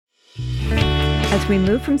As we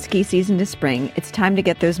move from ski season to spring, it's time to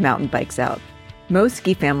get those mountain bikes out. Most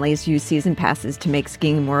ski families use season passes to make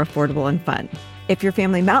skiing more affordable and fun. If your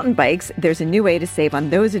family mountain bikes, there's a new way to save on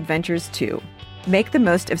those adventures too. Make the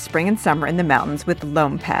most of spring and summer in the mountains with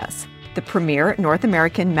Loam Pass, the premier North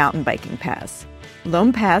American mountain biking pass.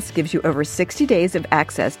 Loam Pass gives you over 60 days of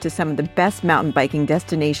access to some of the best mountain biking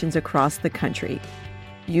destinations across the country.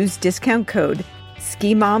 Use discount code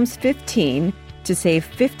SKIMOMS15 to save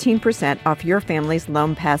 15% off your family's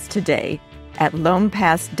Loam Pass today at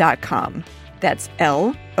loampass.com. That's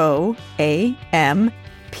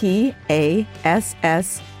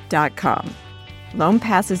LOAMPASS.com. Loam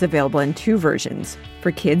Pass is available in two versions,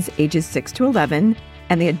 for kids ages 6 to 11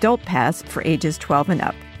 and the Adult Pass for ages 12 and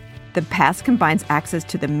up. The pass combines access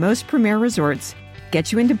to the most premier resorts,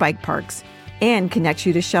 gets you into bike parks, and connects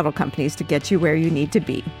you to shuttle companies to get you where you need to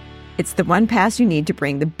be. It's the one pass you need to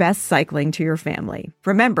bring the best cycling to your family.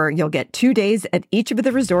 Remember, you'll get 2 days at each of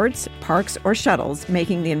the resorts, parks, or shuttles,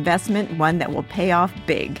 making the investment one that will pay off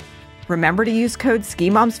big. Remember to use code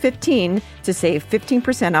SKIMOMS15 to save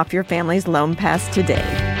 15% off your family's Loam Pass today.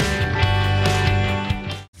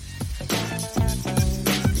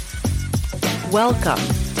 Welcome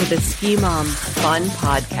to the Ski Moms Fun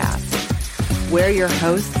Podcast. We're your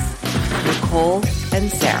hosts, Nicole and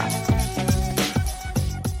Sarah.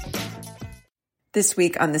 This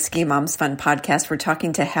week on the Ski Moms Fun Podcast, we're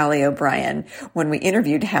talking to Hallie O'Brien. When we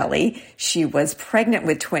interviewed Hallie, she was pregnant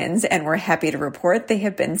with twins, and we're happy to report they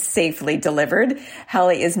have been safely delivered.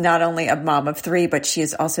 Hallie is not only a mom of three, but she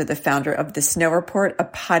is also the founder of The Snow Report, a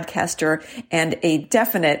podcaster, and a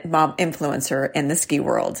definite mom influencer in the ski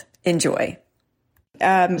world. Enjoy.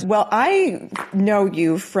 Well, I know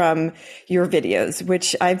you from your videos,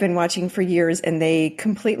 which I've been watching for years, and they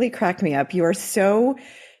completely crack me up. You are so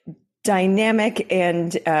dynamic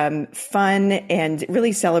and fun and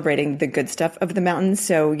really celebrating the good stuff of the mountains.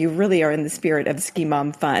 So you really are in the spirit of Ski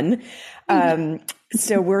Mom fun.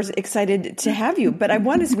 So we're excited to have you. But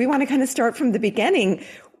we want to kind of start from the beginning.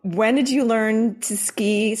 When did you learn to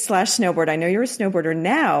ski/snowboard? I know you're a snowboarder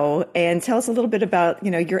now, and tell us a little bit about,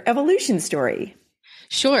 your evolution story.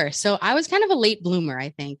 Sure. So I was kind of a late bloomer, I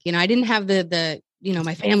think. I didn't have my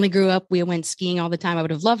family grew up, we went skiing all the time. I would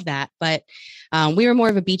have loved that. But we were more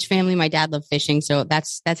of a beach family. My dad loved fishing. So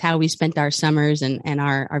that's how we spent our summers and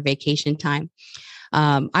our vacation time.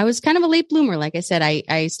 I was kind of a late bloomer. Like I said,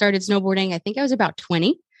 I started snowboarding, I think I was about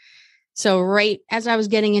 20. So right as I was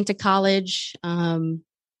getting into college, and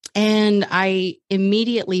I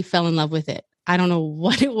immediately fell in love with it. I don't know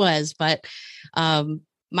what it was, but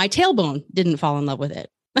my tailbone didn't fall in love with it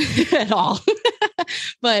at all.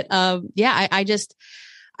 But I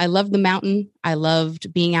loved the mountain. I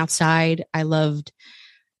loved being outside. I loved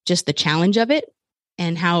just the challenge of it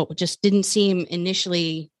and how it just didn't seem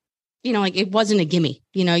initially, like it wasn't a gimme.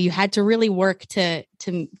 You had to really work to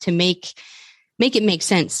make it make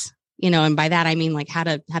sense. And by that I mean like how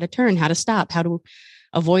to turn, how to stop, how to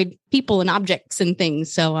avoid people and objects and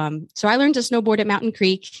things. So I learned to snowboard at Mountain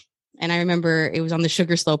Creek. And I remember it was on the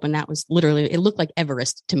Sugar Slope, and that was literally, it looked like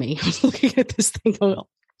Everest to me. I was looking at this thing going,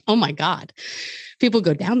 oh my God, people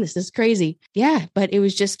go down this. This is crazy. Yeah. But it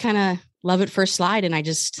was just kind of love at first slide. And I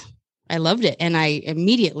loved it. And I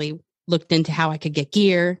immediately looked into how I could get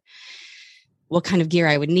gear, what kind of gear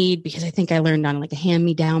I would need, because I think I learned on like a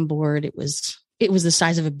hand-me-down board. It was the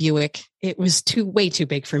size of a Buick. It was way too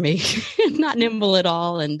big for me, not nimble at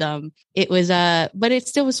all. And it was, but it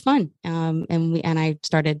still was fun. And I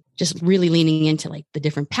started just really leaning into like the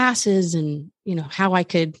different passes and, how I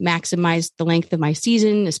could maximize the length of my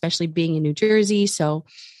season, especially being in New Jersey. So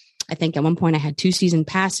I think at one point I had 2 season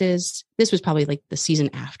passes. This was probably like the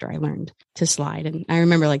season after I learned to slide. And I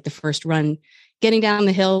remember like the first run, getting down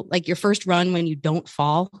the hill, like your first run when you don't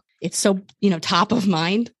fall, it's so, top of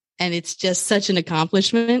mind. And it's just such an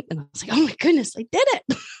accomplishment. And I was like, oh my goodness, I did it.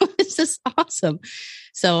 It's just awesome.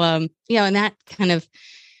 So, and that kind of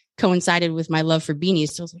coincided with my love for beanies.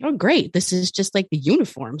 So I was like, oh, great. This is just like the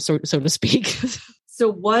uniform, so to speak.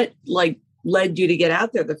 So what led you to get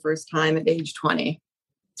out there the first time at age 20?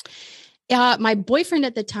 My boyfriend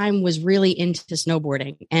at the time was really into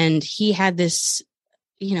snowboarding, and he had this,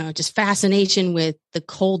 just fascination with the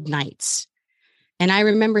cold nights. And I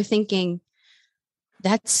remember thinking,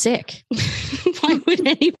 that's sick. Why would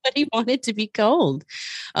anybody want it to be cold?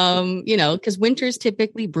 Because winter's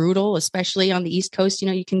typically brutal, especially on the East Coast.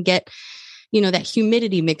 You can get, that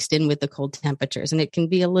humidity mixed in with the cold temperatures, and it can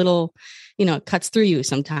be a little, it cuts through you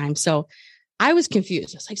sometimes. So I was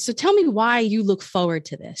confused. I was like, so tell me why you look forward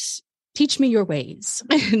to this. Teach me your ways.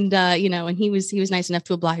 And, and he was nice enough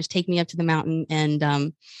to oblige, take me up to the mountain.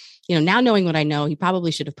 And now knowing what I know, he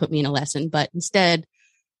probably should have put me in a lesson, but instead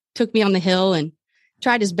took me on the hill and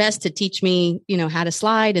tried his best to teach me, how to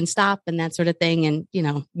slide and stop and that sort of thing. And,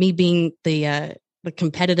 me being the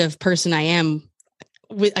competitive person I am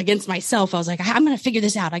against myself, I was like, I'm going to figure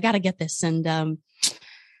this out. I got to get this. And, and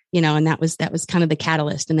that was kind of the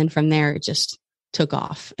catalyst. And then from there, it just took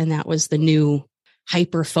off. And that was the new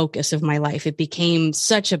hyper focus of my life. It became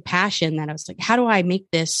such a passion that I was like, how do I make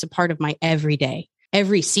this a part of my everyday,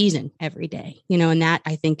 every season, every day, and that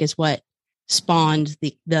I think is what spawned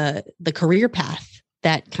the career path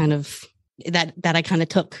that I kind of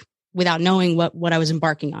took without knowing what I was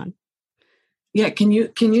embarking on. Yeah. Can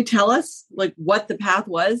you tell us like what the path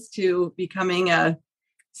was to becoming a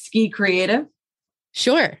ski creative?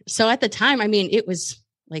 Sure. So at the time, it was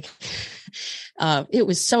like, it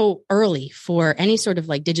was so early for any sort of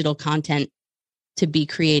like digital content to be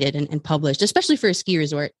created and published, especially for a ski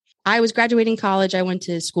resort. I was graduating college. I went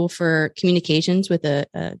to school for communications with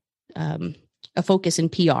a focus in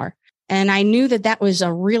PR. And I knew that was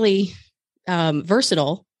a really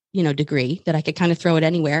versatile, degree that I could kind of throw it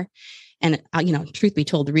anywhere. And, truth be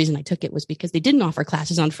told, the reason I took it was because they didn't offer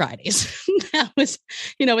classes on Fridays. That was,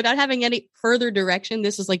 without having any further direction.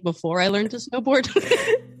 This is like before I learned to snowboard.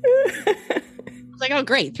 I was like, oh,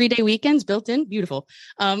 great. 3-day weekends built in. Beautiful.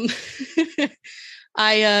 So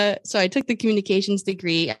I took the communications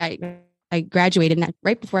degree. I graduated, and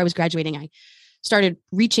right before I was graduating, I started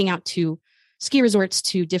reaching out to ski resorts,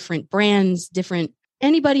 to different brands,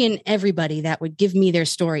 anybody and everybody that would give me their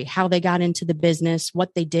story, how they got into the business,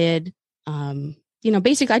 what they did.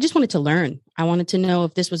 Basically I just wanted to learn. I wanted to know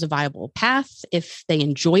if this was a viable path, if they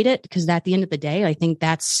enjoyed it, because at the end of the day, I think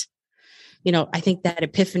that's, I think that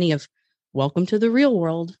epiphany of welcome to the real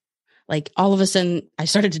world. Like all of a sudden I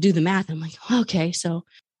started to do the math. I'm like, okay, so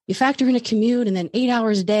you factor in a commute and then 8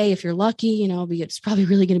 hours a day, if you're lucky, it's probably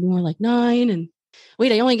really going to be more like 9. And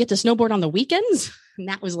wait, I only get to snowboard on the weekends. And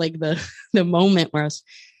that was like the moment where I was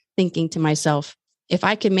thinking to myself, if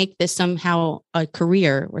I could make this somehow a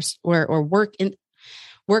career or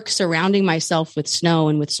work surrounding myself with snow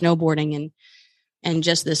and with snowboarding and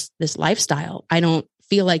just this lifestyle, I don't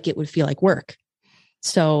feel like it would feel like work.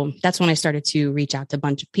 So that's when I started to reach out to a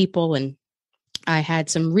bunch of people, and I had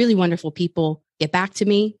some really wonderful people get back to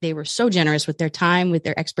me. They were so generous with their time, with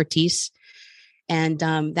their expertise. And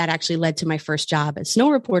that actually led to my first job as snow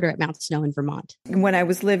reporter at Mount Snow in Vermont. When I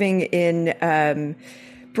was living in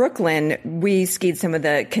Brooklyn, we skied some of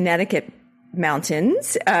the Connecticut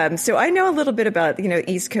mountains. So I know a little bit about,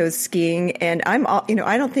 East Coast skiing, and I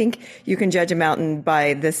don't think you can judge a mountain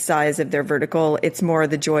by the size of their vertical. It's more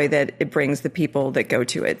the joy that it brings the people that go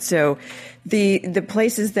to it. So the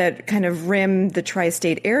places that kind of rim the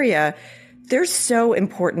tri-state area, they're so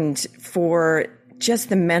important for just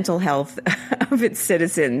the mental health of its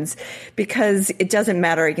citizens, because it doesn't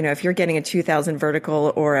matter, if you're getting a 2000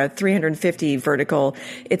 vertical or a 350 vertical,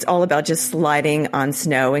 it's all about just sliding on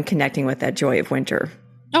snow and connecting with that joy of winter.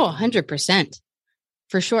 Oh, 100%.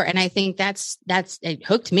 For sure. And I think that's it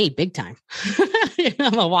hooked me big time.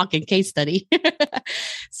 I'm a walking case study.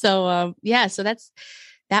 So, so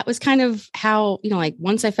that was kind of how,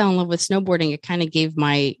 once I fell in love with snowboarding, it kind of gave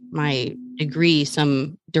my degree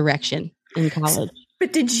some direction in college.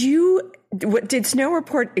 But did Snow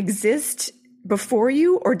Report exist before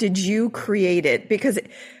you, or did you create it? Because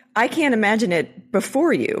I can't imagine it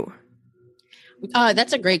before you.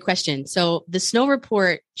 That's a great question. So the Snow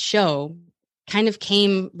Report show kind of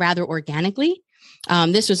came rather organically.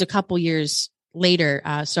 This was a couple years later.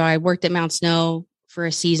 So I worked at Mount Snow for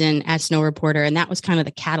a season as Snow Reporter, and that was kind of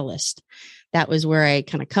the catalyst. That was where I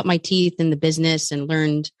kind of cut my teeth in the business and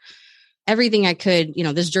learned everything I could.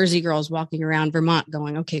 This Jersey girl is walking around Vermont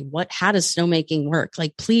going, okay, how does snowmaking work?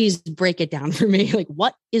 Like, please break it down for me. Like,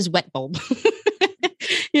 what is wet bulb?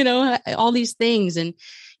 All these things. And,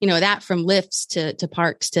 that from lifts to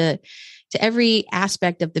parks to every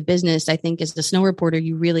aspect of the business. I think as the Snow Reporter,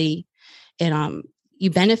 you really,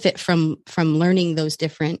 you benefit from learning those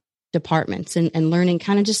different departments and learning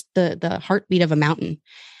kind of just the heartbeat of a mountain.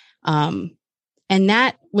 And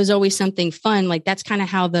that was always something fun. Like, that's kind of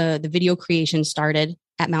how the video creation started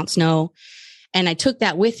at Mount Snow. And I took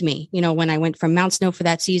that with me, when I went from Mount Snow for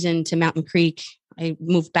that season to Mountain Creek. I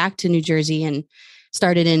moved back to New Jersey and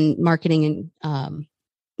started in marketing and,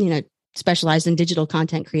 specialized in digital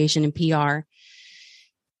content creation and PR.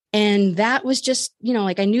 And that was just,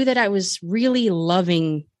 I knew that I was really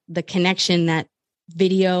loving the connection that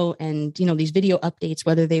video and, these video updates,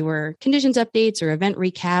 whether they were conditions updates or event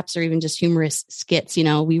recaps or even just humorous skits,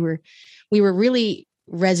 we were really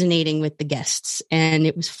resonating with the guests, and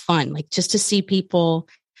it was fun, like just to see people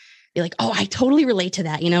be like, oh, I totally relate to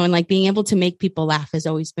that, and like being able to make people laugh has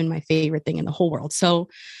always been my favorite thing in the whole world. So,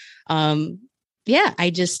 yeah,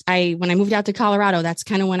 when I moved out to Colorado, that's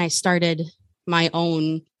kind of when I started my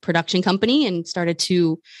own production company and started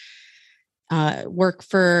to work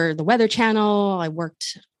for the Weather Channel. I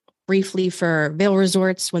worked briefly for Vail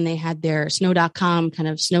Resorts when they had their snow.com kind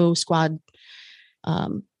of snow squad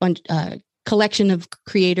collection of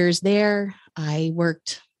creators there. I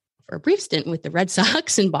worked for a brief stint with the Red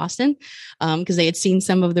Sox in Boston because they had seen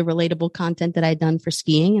some of the relatable content that I'd done for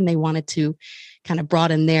skiing, and they wanted to kind of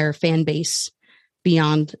broaden their fan base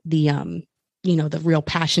beyond the the real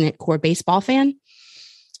passionate core baseball fan.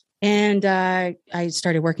 And I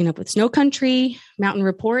started working up with Snow Country, Mountain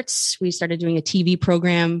Reports. We started doing a TV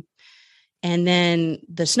program. And then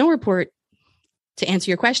the Snow Report, to answer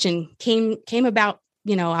your question, came about,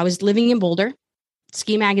 I was living in Boulder.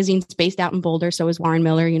 Ski Magazine's based out in Boulder. So is Warren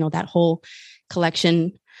Miller, that whole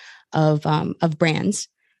collection of brands.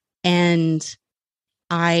 And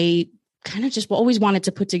I kind of just always wanted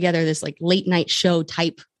to put together this like late night show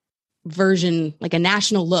type version, like a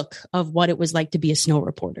national look of what it was like to be a snow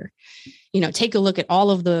reporter. Take a look at all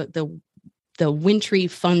of the wintry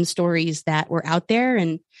fun stories that were out there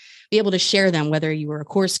and be able to share them, whether you were a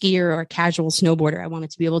core skier or a casual snowboarder. I wanted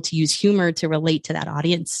to be able to use humor to relate to that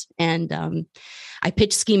audience. And I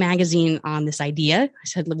pitched Ski Magazine on this idea. I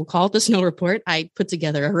said, we'll call it the Snow Report. I put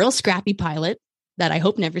together a real scrappy pilot that I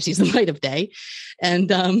hope never sees the light of day. And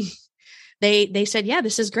they said, yeah,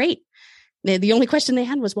 this is great. The only question they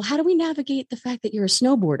had was, well, how do we navigate the fact that you're a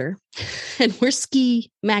snowboarder and we're Ski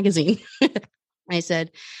Magazine? I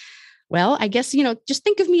said, well, I guess, just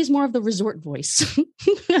think of me as more of the resort voice.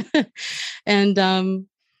 And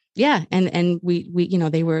yeah, and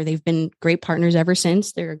they've been great partners ever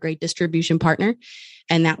since. They're a great distribution partner.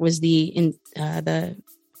 And that was the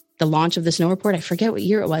launch of the Snow Report. I forget what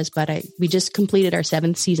year it was, but we just completed our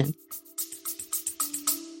 7th season.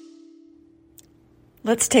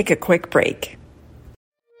 Let's take a quick break.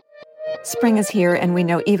 Spring is here, and we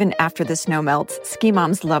know even after the snow melts, ski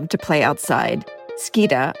moms love to play outside.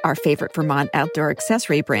 Skida, our favorite Vermont outdoor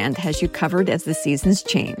accessory brand, has you covered as the seasons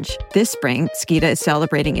change. This spring, Skida is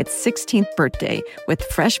celebrating its 16th birthday with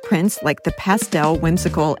fresh prints like the pastel,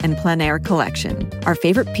 whimsical, and plein air collection. Our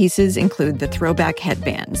favorite pieces include the throwback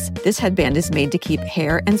headbands. This headband is made to keep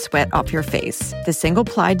hair and sweat off your face. The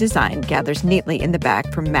single-ply design gathers neatly in the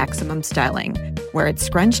back for maximum styling. Wear it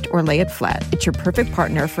scrunched or lay it flat. It's your perfect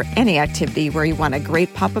partner for any activity where you want a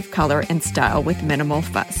great pop of color and style with minimal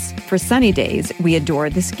fuss. For sunny days, we adore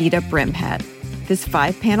the Skida Brim Hat. This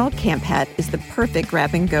 5-panel camp hat is the perfect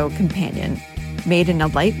grab-and-go companion. Made in a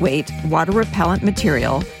lightweight, water-repellent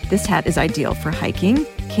material, this hat is ideal for hiking,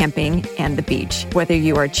 camping, and the beach. Whether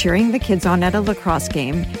you are cheering the kids on at a lacrosse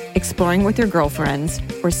game, exploring with your girlfriends,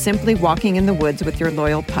 or simply walking in the woods with your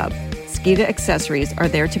loyal pup, Skida accessories are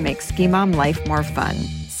there to make ski mom life more fun.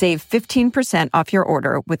 Save 15% off your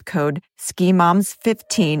order with code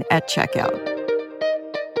SKIMOMS15 at checkout.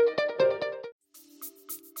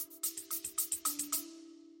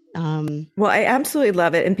 Well, I absolutely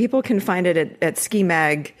love it. And people can find it at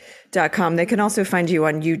skimag.com. They can also find you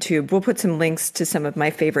on YouTube. We'll put some links to some of my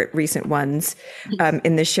favorite recent ones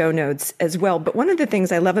in the show notes as well. But one of the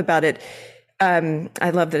things I love about it, I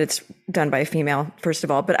love that it's done by a female, first of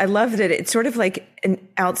all, but I love that it's sort of like an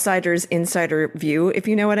outsider's insider view, if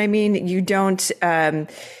you know what I mean. You don't,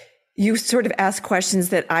 you sort of ask questions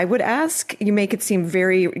that I would ask. You make it seem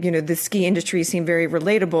very, the ski industry seem very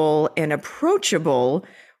relatable and approachable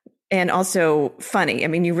and also funny. I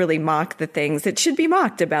mean, you really mock the things that should be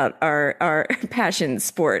mocked about our passion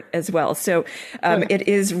sport as well. So it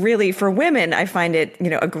is really, for women, I find it,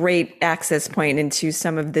 a great access point into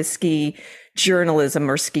some of the ski journalism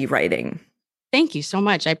or ski writing. Thank you so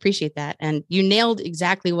much. I appreciate that. And you nailed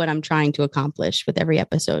exactly what I'm trying to accomplish with every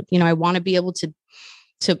episode. I want to be able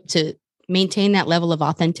to maintain that level of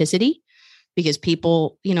authenticity, because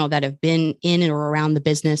people, that have been in or around the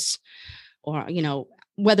business, or,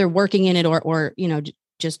 whether working in it or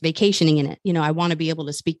just vacationing in it, I want to be able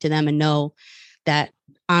to speak to them and know that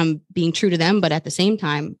I'm being true to them, but at the same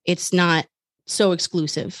time, it's not so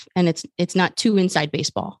exclusive and it's not too inside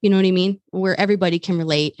baseball. You know what I mean? Where everybody can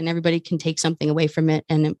relate and everybody can take something away from it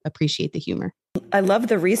and appreciate the humor. I love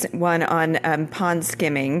the recent one on pond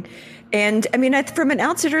skimming. And I mean, from an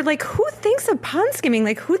outsider, like, who thinks of pond skimming?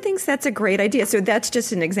 Like, who thinks that's a great idea? So that's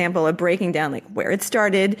just an example of breaking down like where it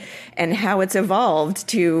started and how it's evolved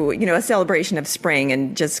to, a celebration of spring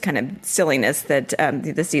and just kind of silliness that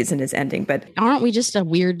the season is ending. But aren't we just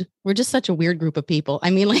we're just such a weird group of people.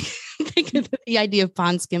 I mean, like, think of the idea of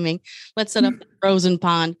pond skimming. Let's set up a frozen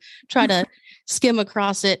pond, try to skim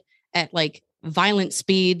across it. at like violent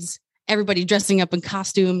speeds, everybody dressing up in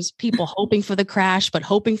costumes, people hoping for the crash, but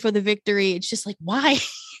hoping for the victory. It's just like, why?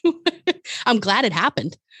 I'm glad it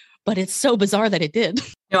happened, but it's so bizarre that it did.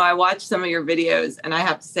 I watched some of your videos, and I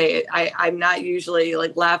have to say, I'm not usually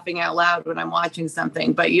like laughing out loud when I'm watching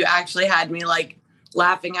something, but you actually had me like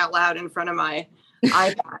laughing out loud in front of my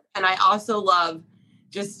iPad. And I also love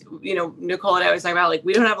just, Nicole and I was talking about like,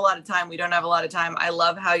 we don't have a lot of time. I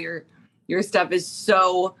love how your stuff is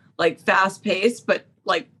so like fast paced, but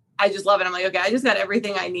like, I just love it. I'm like, okay, I just got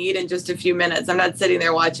everything I need in just a few minutes. I'm not sitting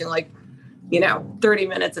there watching like, 30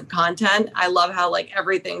 minutes of content. I love how like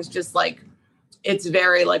everything's just like, it's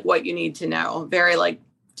very like what you need to know, very like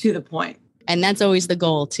to the point. And that's always the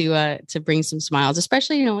goal, to bring some smiles,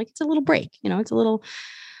 especially, like it's a little break, it's a little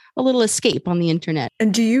escape on the internet.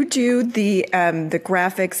 And do you do the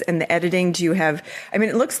graphics and the editing? Do you have,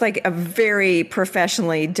 it looks like a very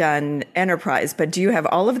professionally done enterprise, but do you have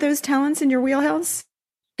all of those talents in your wheelhouse?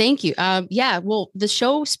 Thank you. Yeah, well, the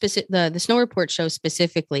show the Snow Report show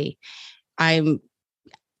specifically, I'm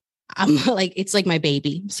like, it's like my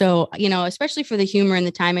baby. So, especially for the humor and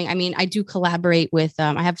the timing, I do collaborate with,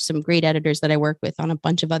 I have some great editors that I work with on a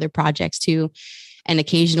bunch of other projects too. And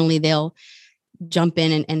occasionally they'll jump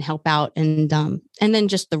in and help out. And then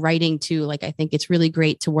just the writing too. Like, I think it's really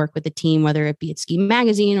great to work with a team, whether it be at Ski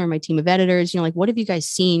Magazine or my team of editors, like, what have you guys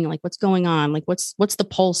seen? Like, what's going on? Like, what's the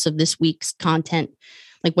pulse of this week's content?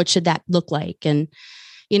 Like, what should that look like? And,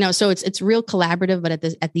 so it's real collaborative, but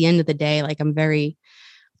at the end of the day, like, I'm very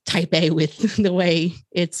type A with the way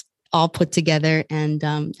it's all put together, and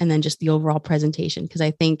then just the overall presentation. Cause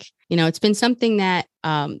I think, it's been something that,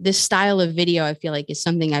 this style of video, I feel like, is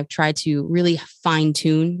something I've tried to really fine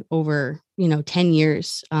tune over, 10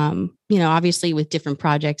 years, obviously with different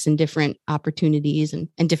projects and different opportunities and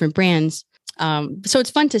different brands. So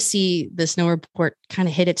it's fun to see the Snow Report kind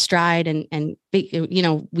of hit its stride, and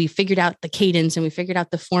we figured out the cadence and we figured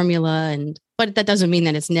out the formula, but that doesn't mean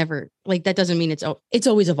that it's never like, that doesn't mean it's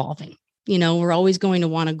always evolving. We're always going to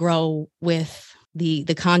want to grow with the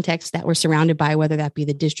context that we're surrounded by, whether that be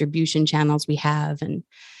the distribution channels we have and,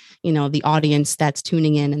 the audience that's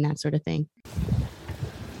tuning in and that sort of thing.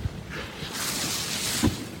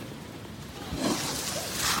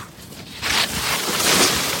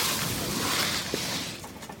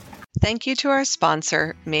 Thank you to our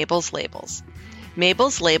sponsor, Mabel's Labels.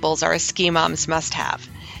 Mabel's Labels are a ski mom's must-have.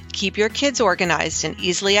 Keep your kids organized and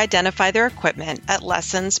easily identify their equipment at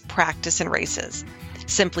lessons, practice, and races.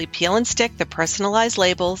 Simply peel and stick the personalized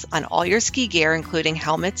labels on all your ski gear, including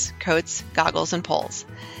helmets, coats, goggles, and poles.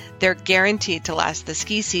 They're guaranteed to last the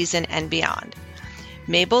ski season and beyond.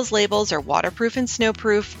 Mabel's Labels are waterproof and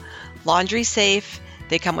snowproof, laundry safe,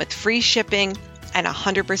 they come with free shipping, and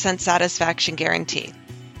 100% satisfaction guarantee.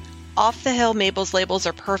 Off the hill, Mabel's Labels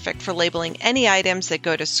are perfect for labeling any items that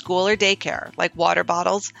go to school or daycare, like water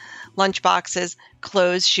bottles, lunch boxes,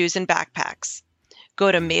 clothes, shoes, and backpacks. Go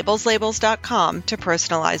to mabelslabels.com to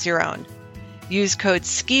personalize your own. Use code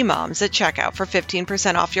SKIMOMS at checkout for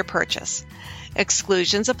 15% off your purchase.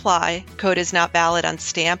 Exclusions apply. Code is not valid on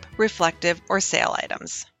stamp, reflective, or sale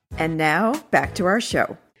items. And now back to our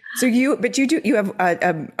show. So you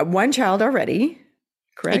have one child already,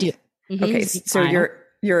 correct? I do. Mm-hmm. Okay, so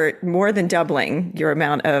you're more than doubling your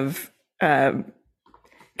amount of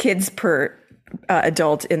kids per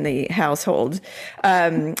adult in the household.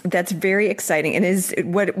 That's very exciting. And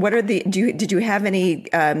did you have any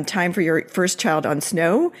time for your first child on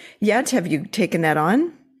snow yet? Have you taken that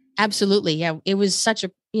on? Absolutely. Yeah. It was such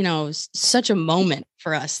a moment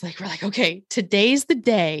for us. Like, we're like, okay, today's the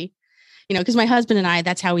day, because my husband and I,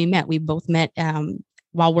 that's how we met. We both met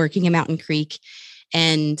while working in Mountain Creek,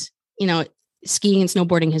 and, skiing and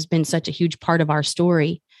snowboarding has been such a huge part of our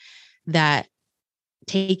story that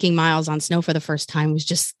taking Miles on snow for the first time was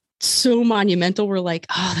just so monumental. We're like,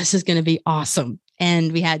 oh, this is going to be awesome.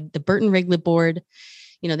 And we had the Burton Riglet board.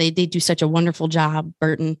 They do such a wonderful job,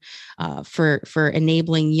 Burton, for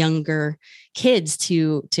enabling younger kids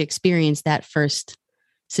to experience that first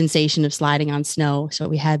sensation of sliding on snow. So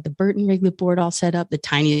we had the Burton Riglet board all set up, the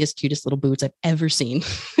tiniest, cutest little boots I've ever seen.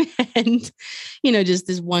 And, just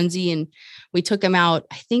this onesie. And we took him out.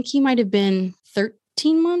 I think he might've been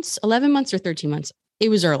 11 months or 13 months. It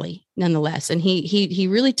was early nonetheless. And he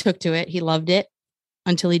really took to it. To it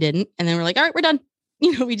until he didn't. And then we're like, all right, we're done.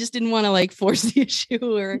 We just didn't want to like force the issue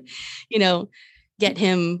or, get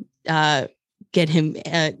him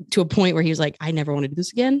to a point where he was like, I never want to do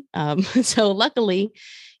this again. So luckily,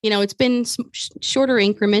 it's been shorter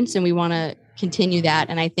increments, and we want to continue that.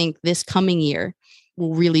 And I think this coming year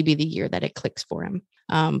will really be the year that it clicks for him.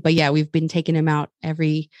 But yeah, we've been taking him out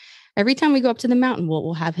every every time we go up to the mountain,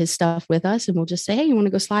 we'll have his stuff with us and we'll just say, hey, you want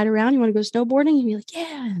to go slide around? You want to go snowboarding? And be like,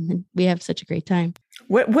 yeah. And then we have such a great time.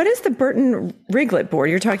 What is the Burton Riglet board?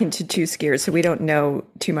 You're talking to two skiers, so we don't know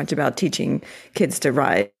too much about teaching kids to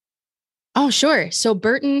ride. Oh, sure. So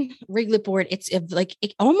Burton Riglet board,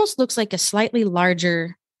 it almost looks like a slightly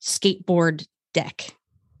larger skateboard deck,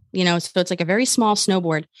 so it's like a very small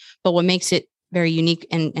snowboard, but what makes it very unique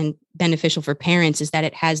and beneficial for parents is that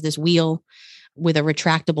it has this wheel with a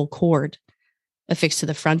retractable cord affixed to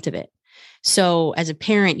the front of it. So as a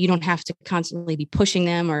parent, you don't have to constantly be pushing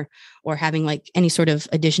them or having like any sort of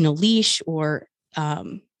additional leash or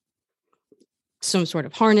some sort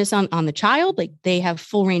of harness on the child. Like they have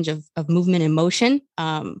full range of movement and motion.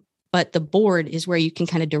 But the board is where you can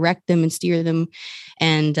kind of direct them and steer them.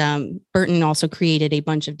 And Burton also created a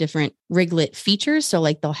bunch of different Riglet features. So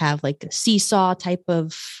like they'll have like a seesaw type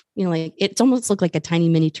of, like it's almost look like a tiny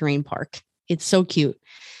mini terrain park. It's so cute.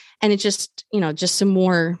 And it just, just some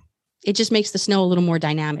more, it just makes the snow a little more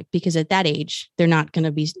dynamic because at that age, they're not going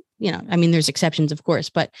to be, there's exceptions, of course,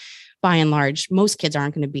 but by and large, most kids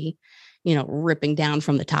aren't going to be, ripping down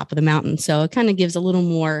from the top of the mountain. So it kind of gives a little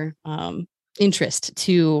more interest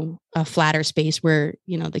to a flatter space where,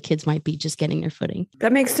 the kids might be just getting their footing.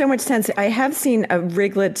 That makes so much sense. I have seen a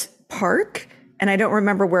Riglet park, and I don't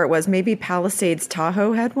remember where it was. Maybe Palisades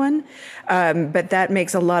Tahoe had one. But that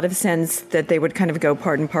makes a lot of sense that they would kind of go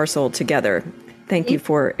part and parcel together. Thank you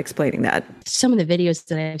for explaining that. Some of the videos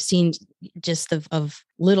that I've seen just of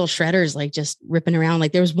little shredders, like just ripping around.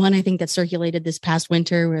 Like there was one, I think, that circulated this past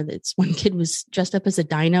winter where this one kid was dressed up as a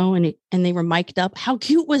dino and they were mic'd up. How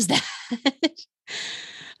cute was that?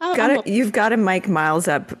 You've got to mic Miles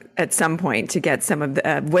up at some point to get some of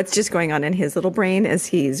the, what's just going on in his little brain as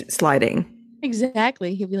he's sliding.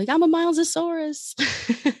 Exactly. He'll be like, I'm a Milesosaurus.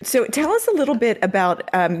 So tell us a little bit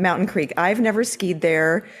about Mountain Creek. I've never skied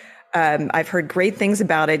there. I've heard great things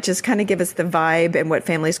about it. Just kind of give us the vibe and what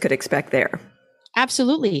families could expect there.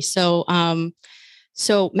 Absolutely. So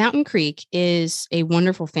Mountain Creek is a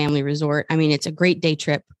wonderful family resort. I mean, it's a great day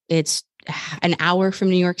trip. It's an hour from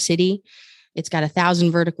New York City. It's got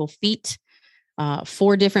 1,000 vertical feet,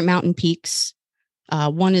 4 different mountain peaks.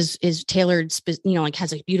 One is tailored, like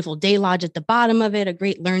has a beautiful day lodge at the bottom of it, a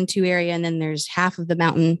great learn-to area. And then there's half of the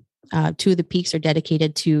mountain. 2 of the peaks are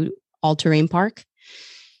dedicated to all-terrain park.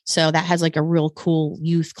 So that has like a real cool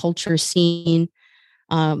youth culture scene.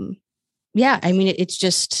 It's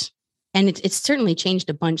just, and it's certainly changed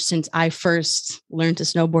a bunch since I first learned to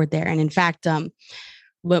snowboard there. And in fact, the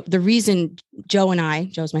reason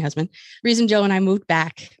Joe's my husband, Joe and I moved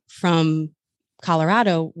back from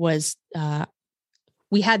Colorado was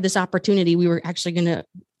we had this opportunity. We were actually going to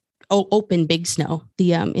open Big Snow,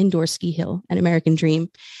 the indoor ski hill at American Dream.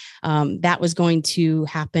 That was going to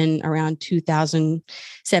happen around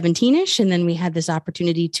 2017-ish. And then we had this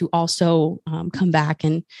opportunity to also come back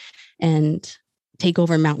and take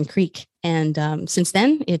over Mountain Creek. And since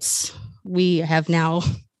then, we have now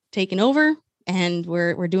taken over and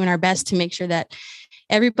we're doing our best to make sure that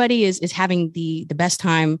everybody is having the best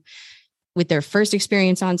time with their first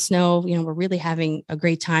experience on snow. We're really having a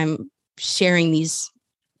great time sharing these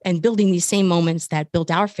and building these same moments that built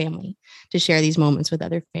our family to share these moments with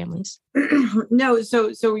other families. No.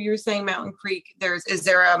 So you're saying Mountain Creek,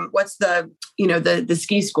 what's the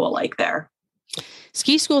ski school like there?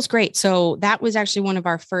 Ski school is great. So that was actually one of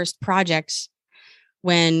our first projects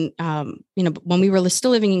when we were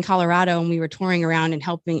still living in Colorado and we were touring around and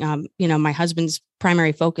helping, my husband's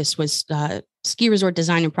primary focus was ski resort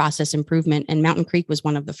design and process improvement. And Mountain Creek was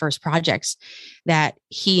one of the first projects that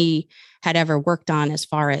he had ever worked on as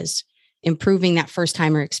far as improving that first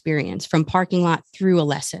timer experience from parking lot through a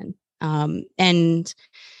lesson. And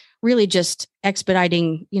really just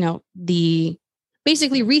expediting,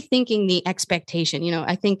 basically rethinking the expectation.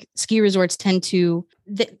 I think ski resorts tend to,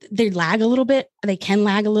 they lag a little bit. They can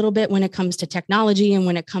lag a little bit when it comes to technology and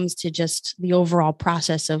when it comes to just the overall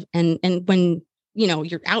process of, and when,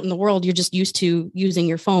 you're out in the world, you're just used to using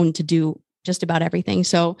your phone to do just about everything.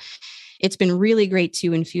 So it's been really great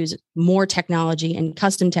to infuse more technology and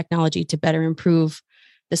custom technology to better improve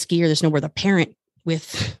the skier, the snowboarder, the parent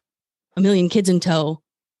with a million kids in tow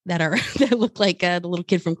that look like the little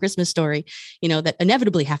kid from Christmas Story, that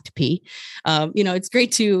inevitably have to pee. It's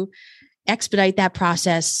great to expedite that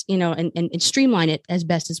process, and streamline it as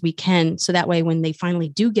best as we can. So that way, when they finally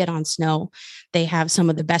do get on snow, they have some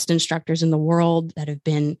of the best instructors in the world that have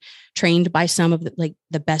been trained by some of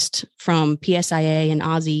the best from PSIA and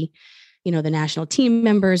Aussie, the national team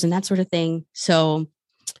members and that sort of thing. So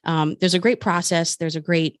there's a great process. There's a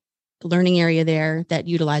great learning area there that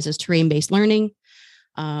utilizes terrain-based learning.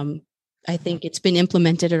 I think it's been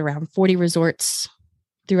implemented at around 40 resorts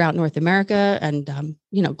throughout North America and,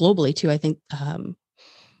 globally too. I think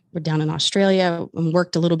we're down in Australia and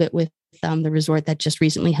worked a little bit with the resort that just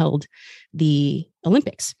recently held the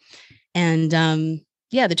Olympics. And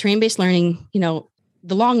the terrain-based learning,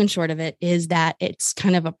 the long and short of it is that it's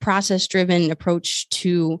kind of a process-driven approach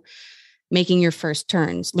to making your first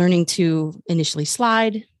turns, learning to initially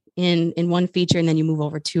slide in one feature, and then you move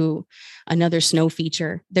over to another snow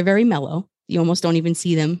feature. They're very mellow. You almost don't even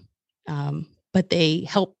see them, but they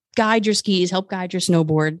help guide your skis, help guide your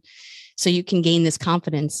snowboard, so you can gain this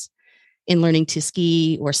confidence in learning to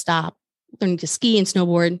ski or stop, learning to ski and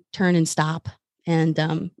snowboard, turn and stop.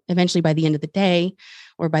 And eventually by the end of the day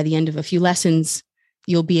or by the end of a few lessons,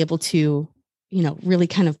 you'll be able to, really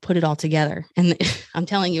kind of put it all together. And I'm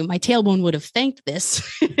telling you, my tailbone would have thanked this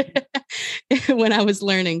when I was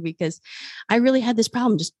learning, because I really had this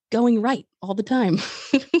problem just going right all the time.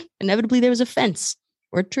 Inevitably, there was a fence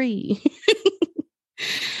or a tree.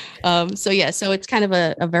 So it's kind of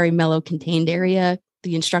a very mellow, contained area.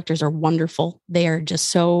 The instructors are wonderful. They are just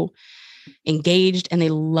so engaged and they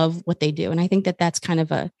love what they do. And I think that that's kind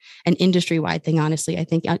of an industry-wide thing. Honestly, I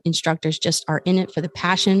think instructors just are in it for the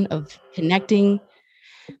passion of connecting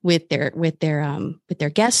with their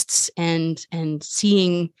guests and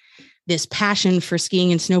seeing this passion for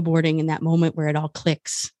skiing and snowboarding in that moment where it all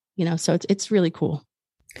clicks, so it's really cool.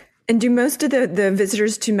 And do most of the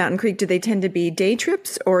visitors to Mountain Creek, do they tend to be day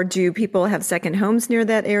trips, or do people have second homes near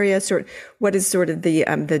that area? What is sort of the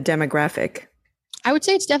demographic? I would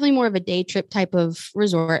say it's definitely more of a day trip type of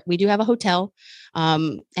resort. We do have a hotel,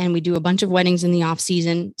 and we do a bunch of weddings in the off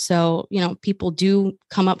season. So, people do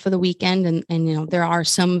come up for the weekend and there are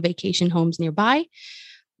some vacation homes nearby.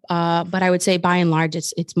 But I would say by and large,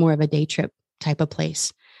 it's more of a day trip type of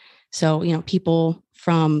place. So, people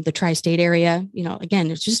from the tri-state area,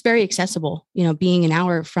 again, it's just very accessible. Being an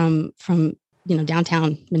hour from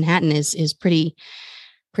downtown Manhattan is pretty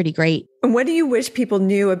great. And what do you wish people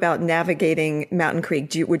knew about navigating Mountain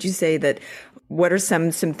Creek? Would you say that what are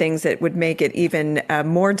some things that would make it even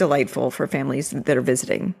more delightful for families that are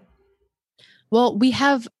visiting? Well, we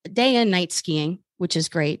have day and night skiing, which is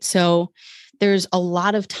great. So there's a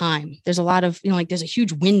lot of time. There's a lot of, there's a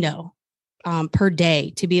huge window per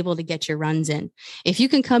day to be able to get your runs in. If you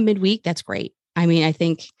can come midweek, that's great. I mean, I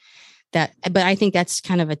think that's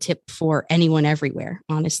kind of a tip for anyone everywhere,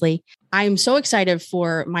 honestly. I'm so excited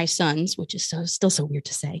for my sons, which is still so weird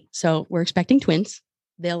to say. So we're expecting twins.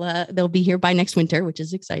 They'll be here by next winter, which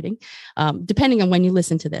is exciting. Depending on when you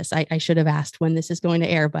listen to this, I should have asked when this is going to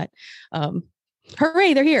air, but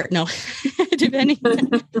hooray, they're here. No, depending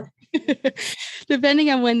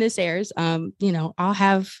on when this airs, I'll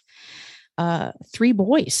have 3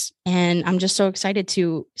 boys, and I'm just so excited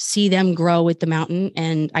to see them grow with the mountain.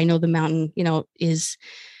 And I know the mountain,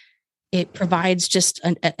 it provides just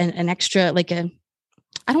an extra, I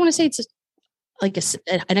don't want to say it's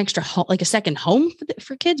an extra, like a second home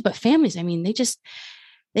for kids, but families. I mean,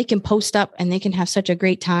 they can post up and they can have such a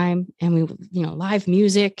great time. And we, live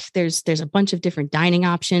music, there's a bunch of different dining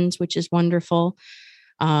options, which is wonderful.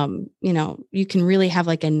 You can really have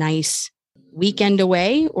like a nice weekend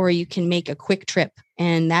away, or you can make a quick trip.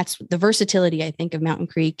 And that's the versatility, I think, of Mountain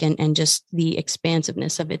Creek and just the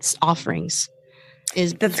expansiveness of its offerings.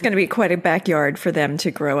 That's going to be quite a backyard for them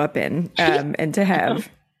to grow up in and to have.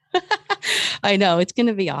 I know, it's going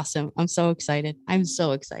to be awesome. I'm so excited. I'm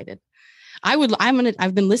so excited.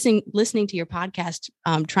 I've been listening to your podcast,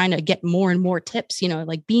 trying to get more and more tips,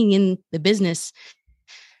 like being in the business,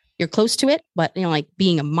 you're close to it, but like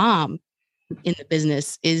being a mom in the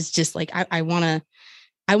business is just like, I want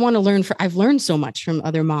to learn I've learned so much from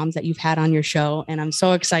other moms that you've had on your show. And I'm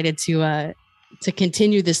so excited to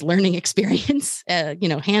continue this learning experience,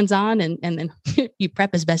 hands-on, and then you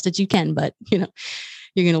prep as best as you can, but you're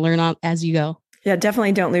going to learn as you go. Yeah,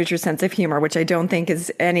 definitely don't lose your sense of humor, which I don't think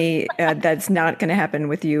is that's not going to happen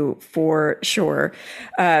with you for sure.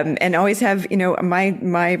 And always have,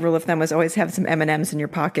 my rule of thumb was always have some M&Ms in your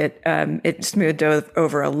pocket. It smoothed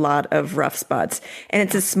over a lot of rough spots, and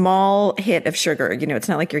it's a small hit of sugar. It's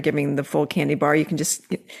not like you're giving the full candy bar. You can just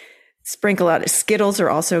sprinkle out. Skittles are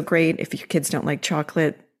also great if your kids don't like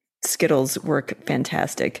chocolate. Skittles work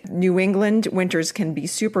fantastic. New England winters can be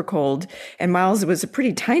super cold, and Miles was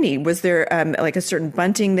pretty tiny. Was there like a certain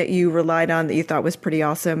bunting that you relied on that you thought was pretty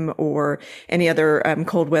awesome, or any other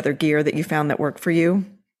cold weather gear that you found that worked for you?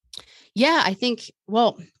 Yeah, I think,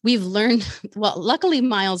 we've learned, luckily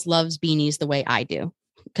Miles loves beanies the way I do,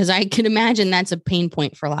 because I can imagine that's a pain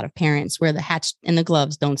point for a lot of parents where the hats and the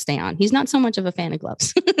gloves don't stay on. He's not so much of a fan of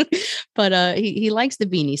gloves, but he likes the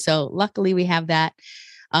beanie. So luckily we have that.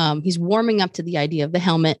 He's warming up to the idea of the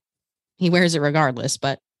helmet. He wears it regardless,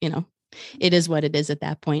 but it is what it is at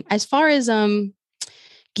that point. As far as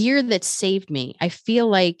gear that saved me, I feel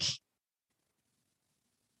like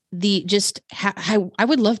I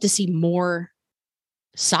would love to see more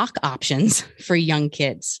sock options for young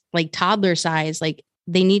kids, like toddler size. Like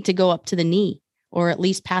they need to go up to the knee or at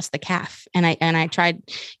least past the calf. And I tried,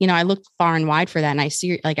 I looked far and wide for that, and I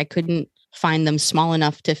see like I couldn't find them small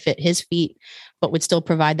enough to fit his feet, but would still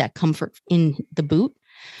provide that comfort in the boot.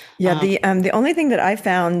 Yeah, the only thing that I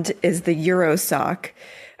found is the Euro sock.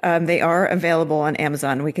 They are available on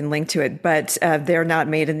Amazon. We can link to it, but they're not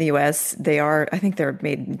made in the U.S. I think they're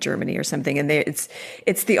made in Germany or something. And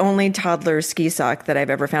it's the only toddler ski sock that I've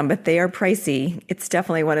ever found, but they are pricey. It's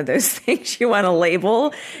definitely one of those things you want to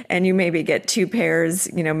label, and you maybe get 2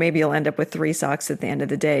 pairs. Maybe you'll end up with 3 socks at the end of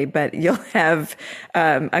the day, but you'll have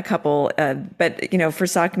a couple. But for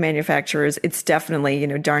sock manufacturers, it's definitely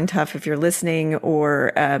Darn Tough if you're listening,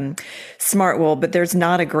 or Smartwool. But there's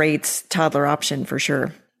not a great toddler option for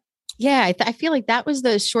sure. Yeah, I feel like that was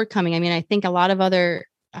the shortcoming. I mean, I think a lot of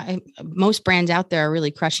most brands out there are really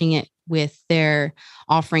crushing it with their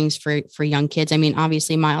offerings for young kids. I mean,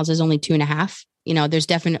 obviously Miles is only 2.5. There's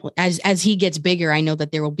definitely, as he gets bigger, I know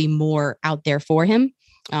that there will be more out there for him.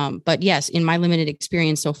 But yes, in my limited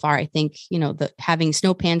experience so far, I think, having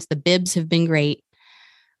snow pants, the bibs have been great.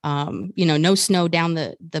 No snow down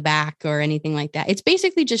the back or anything like that. It's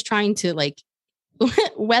basically just trying to like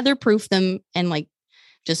weatherproof them and like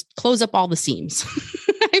just close up all the seams.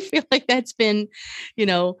 I feel like that's been,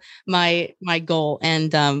 my goal.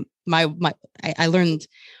 And I learned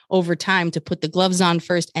over time to put the gloves on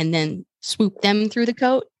first and then swoop them through the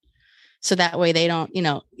coat. So that way they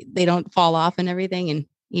don't fall off and everything. And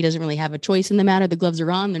he doesn't really have a choice in the matter. The gloves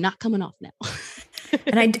are on, they're not coming off now.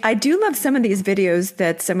 And I do love some of these videos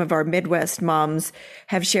that some of our Midwest moms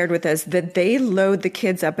have shared with us, that they load the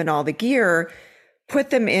kids up in all the gear, put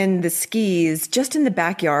them in the skis just in the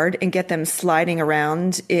backyard, and get them sliding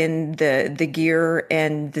around in the gear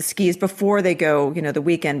and the skis before they go, the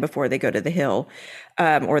weekend before they go to the hill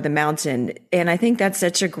or the mountain. And I think that's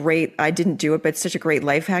I didn't do it, but such a great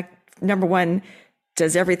life hack. Number one,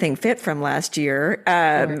 does everything fit from last year?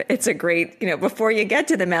 Sure. It's a great, before you get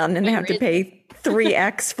to the mountain and have to pay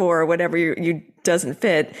 3x for whatever you doesn't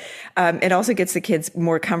fit. It also gets the kids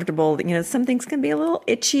more comfortable. Some things can be a little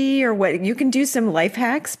itchy or what. You can do some life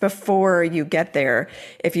hacks before you get there.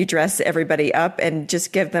 If you dress everybody up and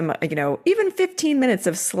just give them, even 15 minutes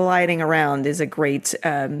of sliding around is a great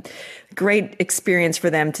experience for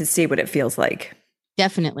them to see what it feels like.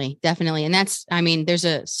 Definitely. And there's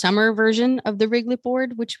a summer version of the Wrigley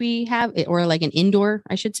board, which we have, or like an indoor,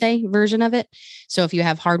 I should say, version of it. So if you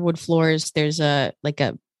have hardwood floors, there's a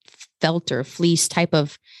felt or fleece type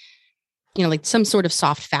of, like some sort of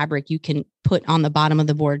soft fabric you can put on the bottom of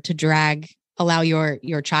the board to allow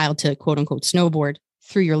your child to quote unquote snowboard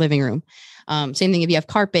through your living room. Same thing if you have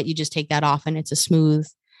carpet, you just take that off and it's a smooth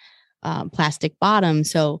plastic bottom.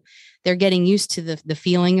 So they're getting used to the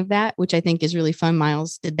feeling of that, which I think is really fun.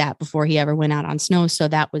 Miles did that before he ever went out on snow. So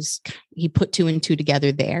he put 2 and 2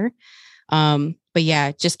 together there. But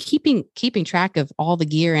yeah, just keeping track of all the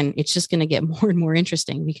gear, and it's just going to get more and more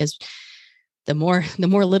interesting because the more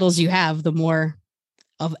littles you have, the more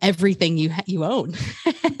of everything you own.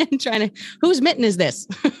 And whose mitten is this?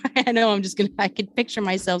 I know I could picture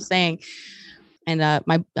myself saying, and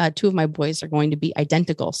my 2 of my boys are going to be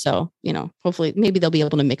identical. So, hopefully maybe they'll be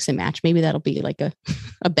able to mix and match. Maybe that'll be like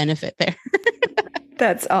a benefit there.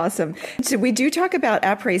 That's awesome. So we do talk about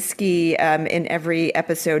après-ski in every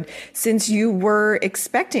episode. Since you were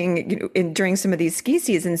expecting during some of these ski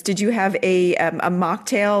seasons, did you have a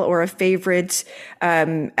mocktail or a favorite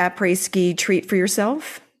après-ski treat for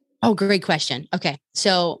yourself? Oh, great question. Okay.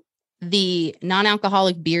 So the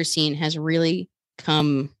non-alcoholic beer scene has really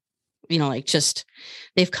come,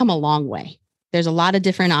 they've come a long way. There's a lot of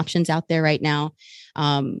different options out there right now.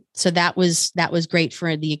 So that was great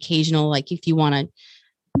for the occasional, like if you want to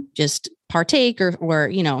just partake or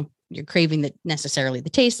you're craving necessarily the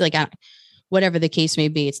taste, like whatever the case may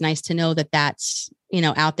be, it's nice to know that that's,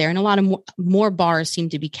 out there. And a lot of more bars seem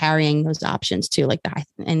to be carrying those options too, like that.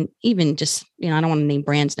 And even just, I don't want to name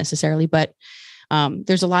brands necessarily, but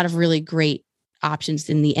there's a lot of really great options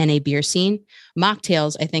in the NA beer scene.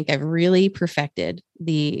 Mocktails, I think I've really perfected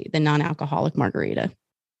the non-alcoholic margarita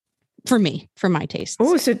for my taste.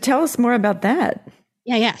 Oh, so tell us more about that.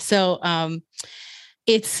 Yeah. So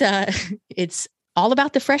it's all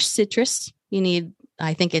about the fresh citrus. You need,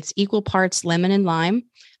 I think it's equal parts lemon and lime,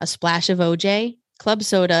 a splash of OJ, club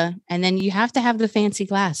soda, and then you have to have the fancy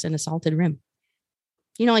glass and a salted rim.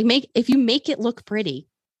 If you make it look pretty,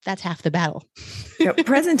 that's half the battle.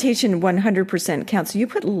 Presentation 100% counts. So you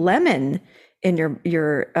put lemon in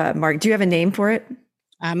your mark. Do you have a name for it?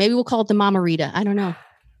 Maybe we'll call it the Mama-Rita. I don't know.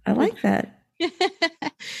 I like that.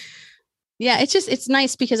 Yeah, it's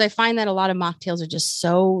nice because I find that a lot of mocktails are just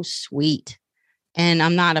so sweet. And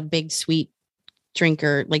I'm not a big sweet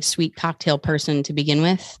drinker, like sweet cocktail person to begin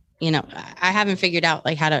with. You know, I haven't figured out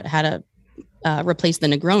like how to replace the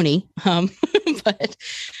Negroni. But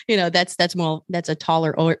you know, that's a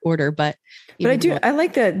taller order, but I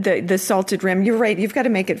like the salted rim. You're right. You've got to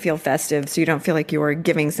make it feel festive so you don't feel like you're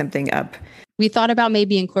giving something up. We thought about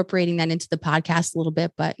maybe incorporating that into the podcast a little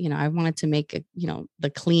bit, but you know, I wanted to make the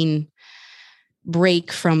clean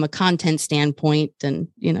break from a content standpoint. And,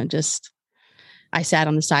 you know, I sat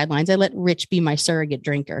on the sidelines. I let Rich be my surrogate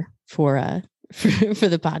drinker for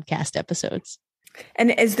the podcast episodes.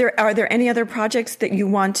 And are there any other projects that you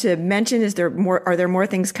want to mention? Are there more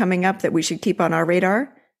things coming up that we should keep on our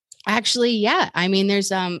radar? Actually, yeah. I mean,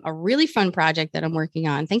 there's a really fun project that I'm working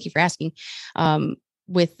on. Thank you for asking.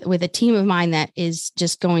 With a team of mine that is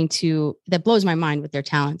just that blows my mind with their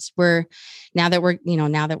talents. Now that we're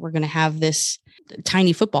going to have this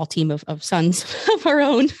tiny football team of sons of our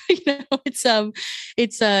own,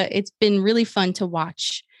 it's been really fun to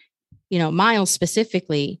watch, Miles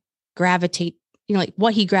specifically gravitate, like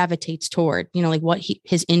what he gravitates toward, like what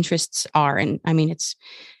his interests are. And I mean,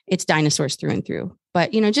 it's dinosaurs through and through,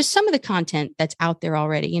 but, just some of the content that's out there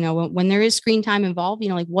already, when there is screen time involved,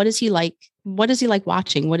 like, what does he like? What does he like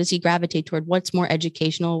watching? What does he gravitate toward? What's more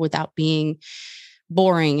educational without being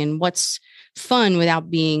boring, and what's fun without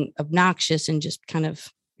being obnoxious and just kind of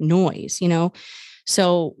noise,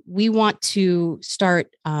 So we want to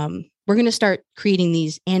start, we're going to start creating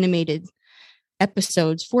these animated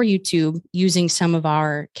episodes for YouTube using some of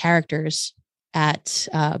our characters at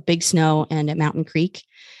Big Snow and at Mountain Creek.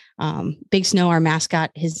 Big Snow, our mascot,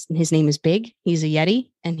 his name is Big. He's a Yeti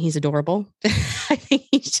and he's adorable. I think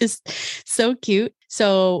he's just so cute.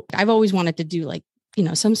 So I've always wanted to do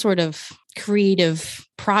some sort of creative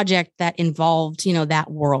project that involved,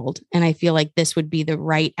 that world. And I feel like this would be the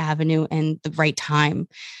right avenue and the right time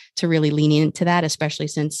to really lean into that, especially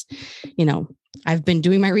since, I've been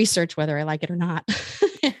doing my research, whether I like it or not.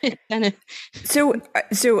 So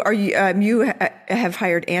are you, you have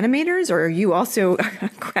hired animators, or are you also a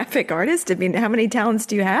graphic artist? I mean, how many talents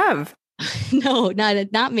do you have? No,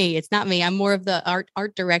 not me. It's not me. I'm more of the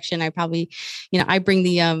art direction. I probably, I bring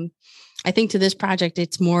the, I think to this project,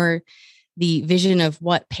 it's more the vision of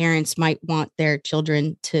what parents might want their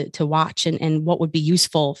children to watch and what would be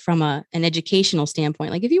useful from an educational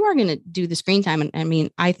standpoint. Like if you are going to do the screen time, and I mean,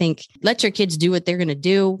 I think let your kids do what they're going to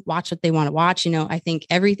do, watch what they want to watch. I think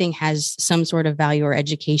everything has some sort of value or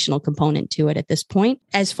educational component to it at this point.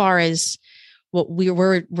 As far as what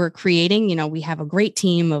we're creating, we have a great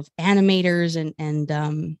team of animators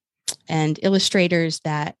and illustrators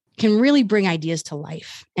that can really bring ideas to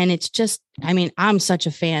life. And it's just, I mean, I'm such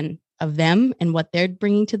a fan of them and what they're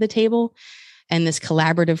bringing to the table. And this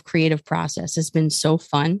collaborative creative process has been so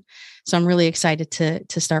fun. So I'm really excited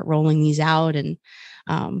to start rolling these out. And,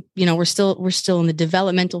 we're still in the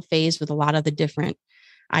developmental phase with a lot of the different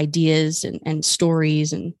ideas and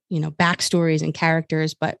stories and, backstories and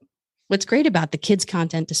characters. But what's great about the kids'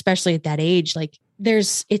 content, especially at that age, like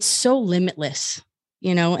it's so limitless,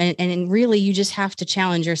 and really you just have to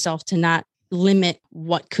challenge yourself to not limit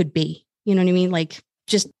what could be, you know what I mean? Like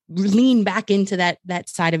just lean back into that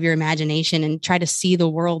side of your imagination and try to see the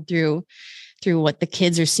world through what the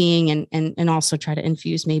kids are seeing, and also try to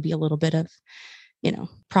infuse maybe a little bit of,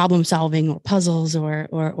 problem solving or puzzles or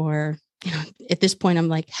at this point I'm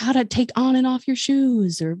like, how to take on and off your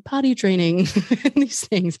shoes or potty training, these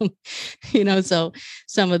things, so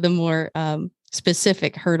some of the more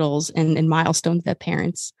specific hurdles and milestones that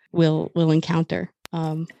parents will encounter.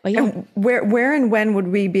 But yeah. And where and when would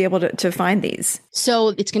we be able to find these? So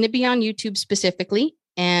it's going to be on YouTube specifically.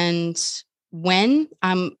 And when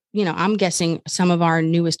I'm guessing some of our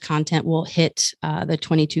newest content will hit the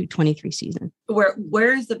 22-23 season.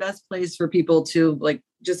 Where is the best place for people to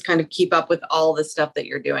just kind of keep up with all the stuff that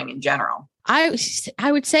you're doing in general? I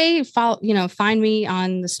would say find me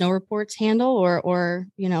on the Snow Reports handle or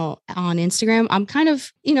on Instagram. I'm kind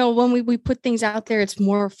of, when we put things out there, it's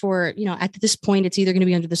more for, at this point, it's either going to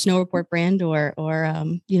be under the Snow Report brand or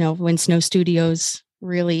when Snow Studios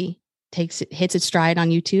really hits its stride on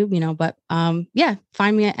YouTube, but yeah,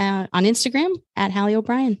 find me on Instagram at Hallie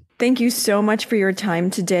O'Brien. Thank you so much for your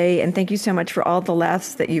time today. And thank you so much for all the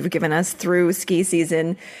laughs that you've given us through ski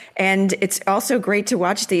season. And it's also great to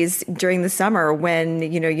watch these during the summer when,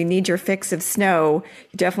 you need your fix of snow.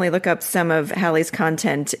 Definitely look up some of Hallie's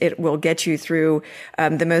content. It will get you through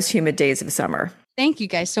the most humid days of summer. Thank you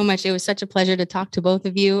guys so much. It was such a pleasure to talk to both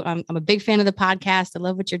of you. I'm a big fan of the podcast. I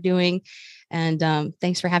love what you're doing. And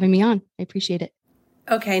thanks for having me on. I appreciate it.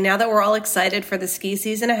 Okay, now that we're all excited for the ski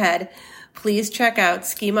season ahead, please check out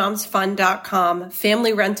skimomsfun.com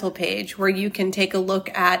family rental page where you can take a look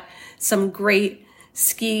at some great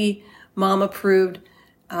ski mom approved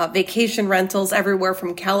vacation rentals everywhere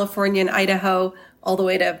from California and Idaho all the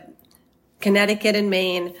way to Connecticut and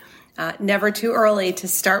Maine. Never too early to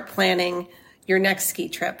start planning your next ski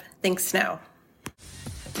trip. Think snow.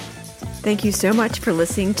 Thank you so much for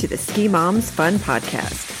listening to the Ski Moms Fun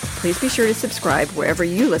Podcast. Please be sure to subscribe wherever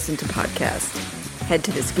you listen to podcasts. Head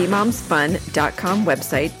to the skimomsfun.com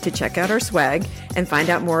website to check out our swag and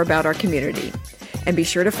find out more about our community. And be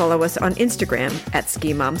sure to follow us on Instagram at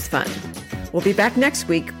skimomsfun. We'll be back next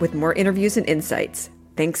week with more interviews and insights.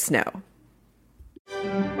 Thanks, Snow.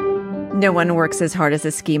 No one works as hard as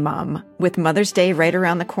a ski mom. With Mother's Day right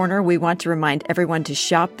around the corner, we want to remind everyone to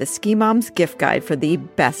shop the Ski Moms gift guide for the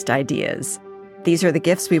best ideas. These are the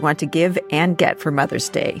gifts we want to give and get for Mother's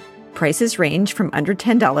Day. Prices range from under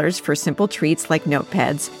 $10 for simple treats like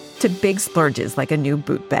notepads to big splurges like a new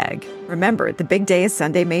boot bag. Remember, the big day is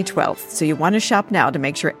Sunday, May 12th, so you want to shop now to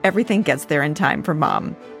make sure everything gets there in time for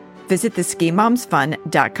Mom. Visit the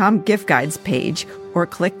skimomsfun.com gift guides page or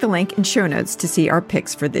click the link in show notes to see our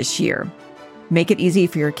picks for this year. Make it easy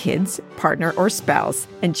for your kids, partner, or spouse,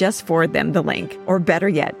 and just forward them the link. Or better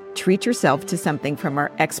yet, treat yourself to something from our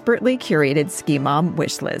expertly curated Ski Mom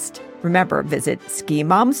wish list. Remember, visit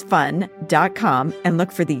skimomsfun.com and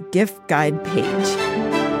look for the gift guide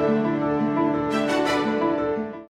page.